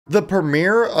The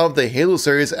premiere of the Halo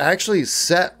series actually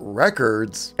set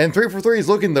records, and 343 is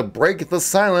looking to break the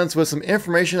silence with some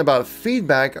information about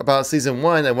feedback about Season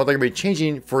 1 and what they're going to be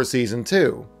changing for Season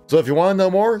 2. So if you want to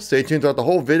know more, stay tuned throughout the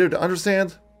whole video to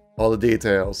understand all the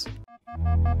details.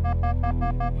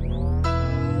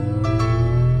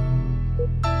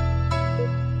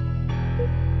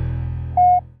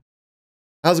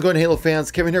 How's it going, Halo fans?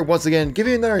 Kevin here once again,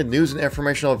 giving you another news and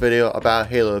informational video about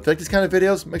Halo. If you like these kind of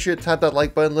videos, make sure you tap that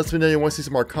like button. Let me know you want to see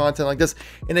some more content like this,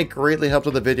 and it greatly helps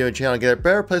with the video and channel get a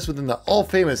better place within the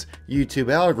all-famous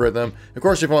YouTube algorithm. Of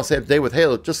course, if you want to stay up to date with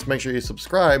Halo, just make sure you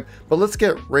subscribe. But let's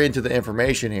get right into the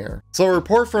information here. So a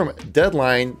report from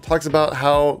Deadline talks about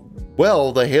how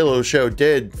well the Halo show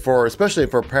did especially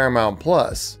for Paramount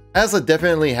Plus. As it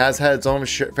definitely has had its own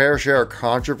fair share of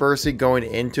controversy going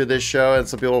into this show, and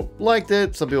some people liked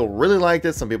it, some people really liked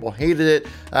it, some people hated it.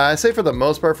 I say for the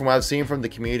most part, from what I've seen from the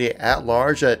community at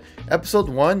large, that episode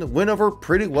 1 went over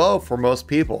pretty well for most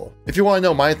people. If you want to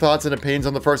know my thoughts and opinions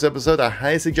on the first episode, I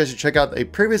highly suggest you check out a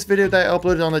previous video that I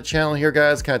uploaded on the channel here,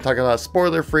 guys, kind of talking about a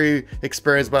spoiler-free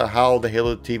experience about how the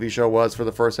Halo TV show was for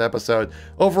the first episode.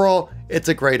 Overall, it's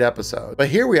a great episode. But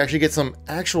here we actually get some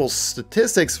actual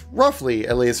statistics, roughly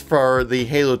at least, for the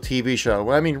Halo TV show.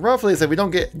 What I mean roughly is that we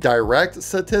don't get direct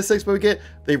statistics, but we get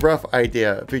the rough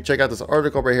idea. If you check out this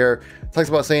article right here, it talks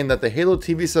about saying that the Halo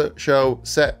TV show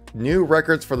set new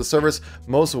records for the service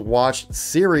most watched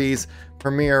series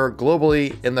premiere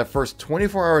globally in the first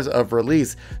 24 hours of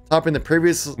release, topping the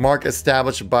previous mark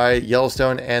established by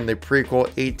Yellowstone and the prequel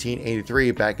 1883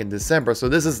 back in December. So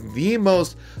this is the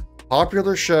most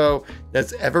popular show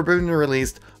that's ever been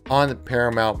released on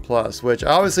Paramount Plus, which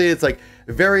obviously it's like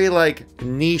very like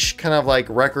niche kind of like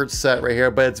record set right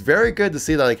here, but it's very good to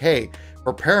see that, like, hey,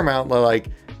 for Paramount, like,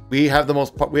 we have the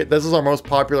most, this is our most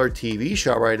popular TV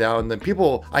show right now, and then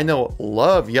people I know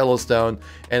love Yellowstone,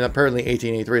 and apparently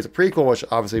 1883 is a prequel, which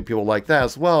obviously people like that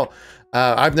as well.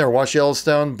 I've never watched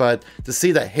Yellowstone, but to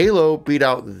see that Halo beat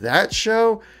out that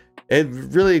show, it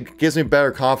really gives me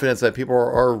better confidence that people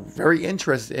are very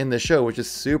interested in the show, which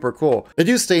is super cool. They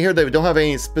do state here that we don't have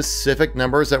any specific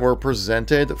numbers that were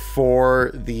presented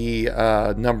for the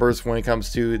numbers when it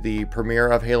comes to the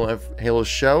premiere of Halo's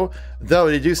show, though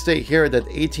they do state here that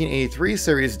the 1883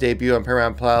 series debut on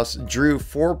Paramount Plus drew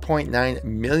 4.9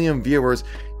 million viewers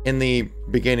in the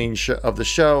beginning of the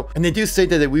show, and they do state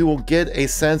that we will get a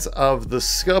sense of the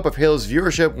scope of Halo's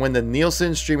viewership when the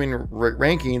Nielsen streaming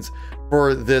rankings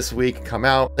for this week come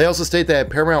out. They also state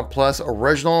that Paramount Plus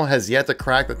original has yet to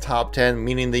crack the top 10,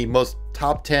 meaning the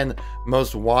top 10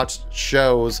 most watched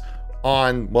shows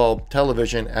on, well,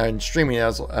 television and streaming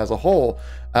as a whole.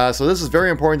 So this is very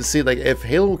important to see, like, if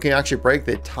Halo can actually break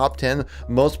the top 10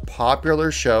 most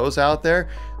popular shows out there,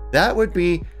 that would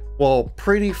be, well,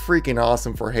 pretty freaking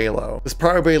awesome for Halo. This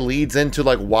probably leads into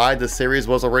like why the series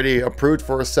was already approved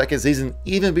for a second season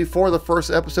even before the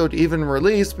first episode even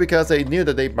released, because they knew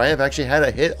that they might have actually had a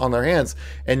hit on their hands,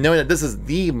 and knowing that this is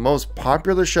the most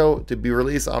popular show to be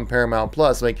released on Paramount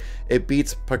Plus, like, it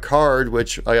beats Picard,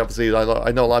 which obviously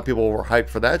I know a lot of people were hyped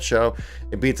for that show.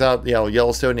 It beats out, you know,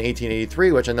 Yellowstone in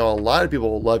 1883, which I know a lot of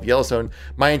people love Yellowstone.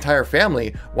 My entire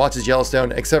family watches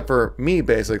Yellowstone except for me,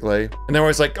 basically, and they're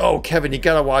always like, oh, Kevin, you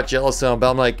gotta watch Yellowstone, but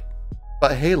I'm like,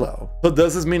 but Halo. So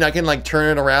does this mean I can like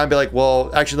turn it around and be like, well,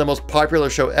 actually the most popular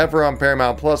show ever on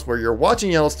Paramount Plus where you're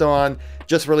watching Yellowstone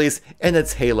just released, and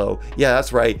it's Halo? Yeah,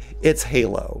 that's right, it's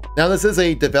Halo. Now this is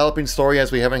a developing story,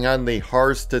 as we haven't gotten the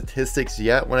hard statistics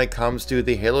yet when it comes to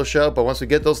the Halo show, but once we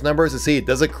get those numbers to see,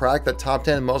 does it crack the top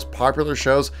 10 most popular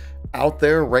shows out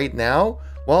there right now?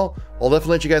 Well, I'll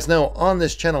definitely let you guys know on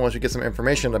this channel once we get some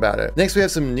information about it. Next, we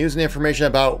have some news and information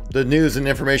about the news and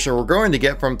information we're going to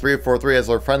get from 343 as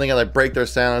they're finally gonna break their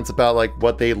silence about like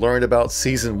what they learned about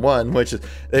season 1, which is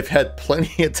they've had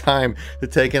plenty of time to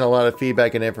take in a lot of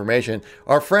feedback and information.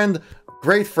 Our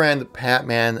great friend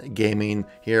Patman Gaming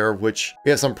here, which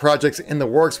we have some projects in the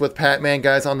works with Patman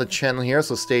guys on the channel here,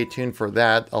 so stay tuned for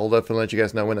that. I'll definitely let you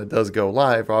guys know when it does go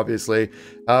live, obviously.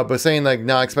 But saying like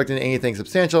not expecting anything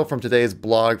substantial from today's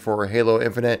blog for Halo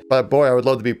Infinite, but boy, I would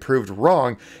love to be proved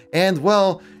wrong. And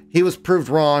well, he was proved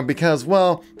wrong because,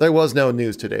 well, there was no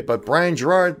news today. But Brian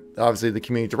Gerard, obviously the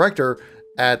community director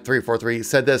at 343,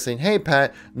 said this, saying, hey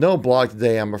Pat, no blog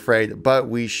today I'm afraid, but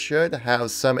we should have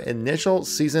some initial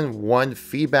season 1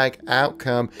 feedback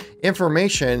outcome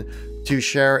information to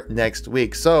share next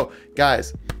week. So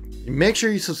guys, make sure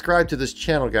you subscribe to this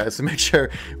channel, guys, to make sure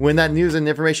when that news and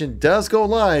information does go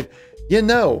live, you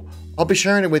know, I'll be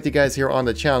sharing it with you guys here on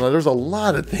the channel. Now, there's a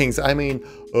lot of things. I mean,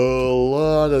 a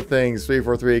lot of things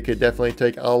 343 could definitely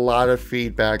take a lot of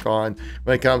feedback on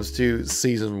when it comes to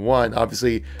Season 1.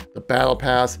 Obviously, the Battle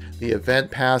Pass, the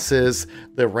event passes,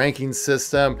 the ranking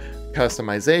system,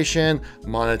 customization,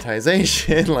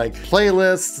 monetization, like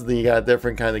playlists. You got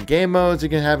different kind of game modes you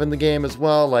can have in the game as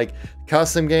well, like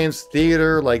custom games,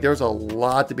 theater. Like there's a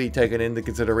lot to be taken into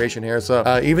consideration here.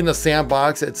 So even the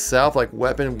sandbox itself, like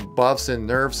weapon buffs and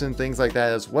nerfs and things like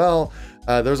that as well.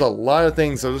 There's a lot of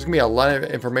things, so there's gonna be a lot of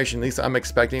information, at least I'm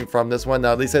expecting from this one.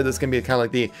 Now they said this is gonna be kind of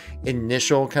like the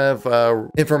initial kind of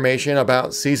information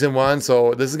about Season 1,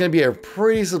 so this is gonna be a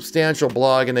pretty substantial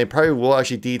blog, and they probably will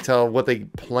actually detail what they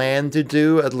plan to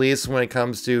do, at least when it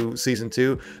comes to Season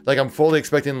 2. Like I'm fully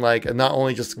expecting like not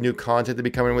only just new content to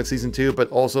be coming with Season 2, but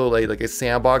also like a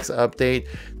sandbox update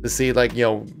to see, like, you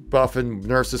know, buff and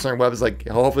nerfs to certain weapons. Like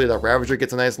hopefully the Ravager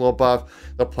gets a nice little buff.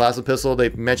 The plasma pistol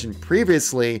they've mentioned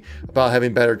previously about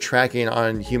having better tracking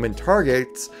on human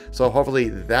targets, so hopefully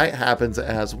that happens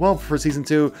as well for Season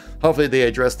 2. Hopefully they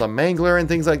address the Mangler and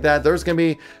things like that. There's gonna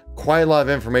be quite a lot of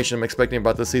information I'm expecting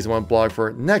about the Season 1 blog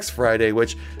for next Friday,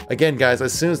 which again guys,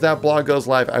 as soon as that blog goes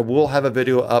live, I will have a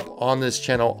video up on this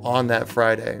channel on that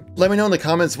Friday. Let me know in the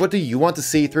comments, what do you want to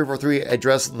see 343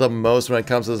 address the most when it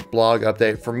comes to this blog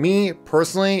update? For me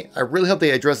personally, I really hope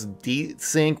they address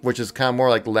desync, which is kind of more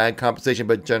like lag compensation,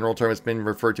 but general term it's been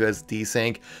referred to as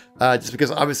desync, just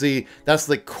because obviously that's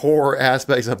the core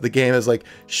aspects of the game, is like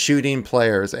shooting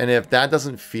players, and if that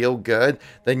doesn't feel good,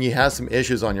 then you have some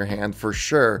issues on your hand for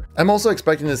sure. I'm also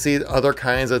expecting to see other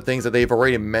kinds of things that they've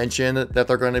already mentioned that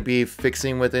they're going to be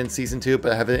fixing within Season 2,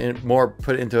 but have it more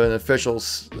put into an official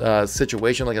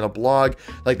situation, like in a blog,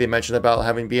 like they mentioned about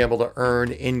having be able to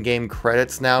earn in-game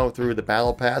credits now through the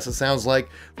Battle Pass, it sounds like,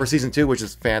 for Season 2, which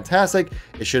is fantastic.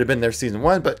 It should have been there Season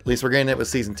 1, but at least we're getting it with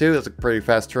Season 2. That's a pretty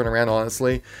fast turnaround,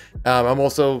 honestly. I'm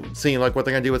also seeing like what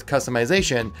they're going to do with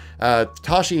customization.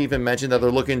 Tashi even mentioned that they're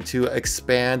looking to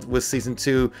expand with Season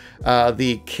 2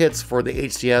 the kits for the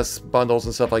HCS bundles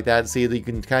and stuff like that, see that you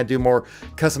can kind of do more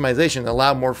customization,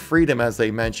 allow more freedom, as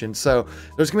they mentioned. So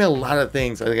there's gonna be a lot of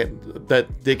things that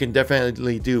they can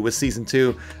definitely do with Season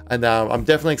 2, and I'm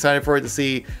definitely excited for it to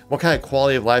see what kind of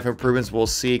quality of life improvements we'll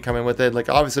see coming with it. Like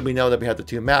obviously we know that we have the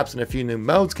 2 maps and a few new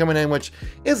modes coming in, which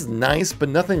is nice, but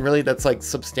nothing really that's like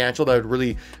substantial that would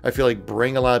really, I feel like,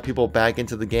 bring a lot of people back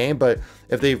into the game. But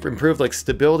if they've improved like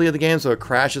stability of the game so it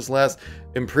crashes less,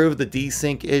 improve the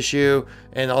desync issue,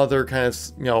 and other kind of,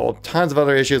 you know, tons of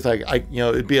other issues, like you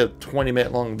know, it'd be a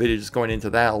 20-minute long video just going into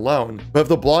that alone. But if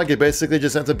the blog, it basically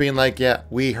just ends up being like, yeah,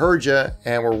 we heard you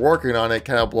and we're working on it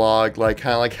kind of blog, like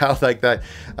kind of like how like that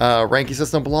ranking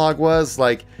system blog was,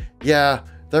 like, yeah,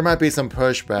 there might be some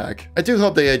pushback. I do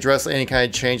hope they address any kind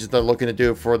of changes they're looking to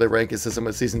do for the ranking system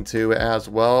with Season 2 as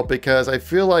well, because I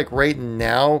feel like right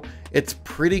now it's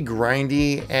pretty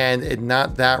grindy and it's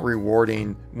not that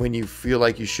rewarding when you feel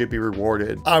like you should be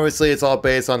rewarded. Obviously, it's all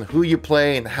based on who you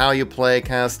play and how you play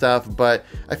kind of stuff, but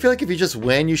I feel like if you just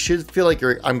win, you should feel like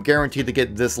I'm guaranteed to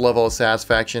get this level of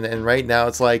satisfaction, and right now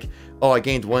it's like, oh, I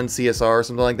gained 1 CSR or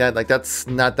something like that. Like that's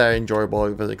not that enjoyable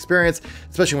of an experience,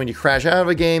 especially when you crash out of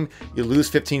a game, you lose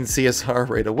 15 CSR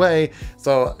right away.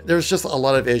 So there's just a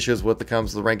lot of issues with the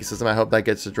comes to the ranking system. I hope that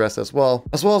gets addressed as well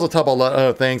as a top a lot of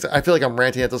other things. I feel like I'm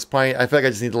ranting at this point. I feel like I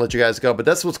just need to let you guys go, but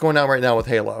that's what's going on right now with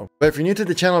Halo. But if you're new to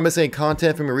the channel and missing any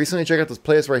content from me recently, check out this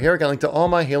playlist right here. I got a link to all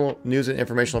my Halo news and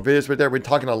informational videos right there. We've been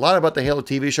talking a lot about the Halo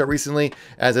TV show recently,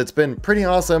 as it's been pretty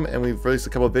awesome, and we've released a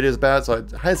couple of videos about it, so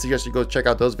I highly suggest you go check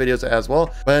out those videos as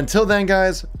well. But until then,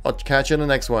 guys, I'll catch you in the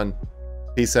next one.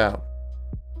 Peace out.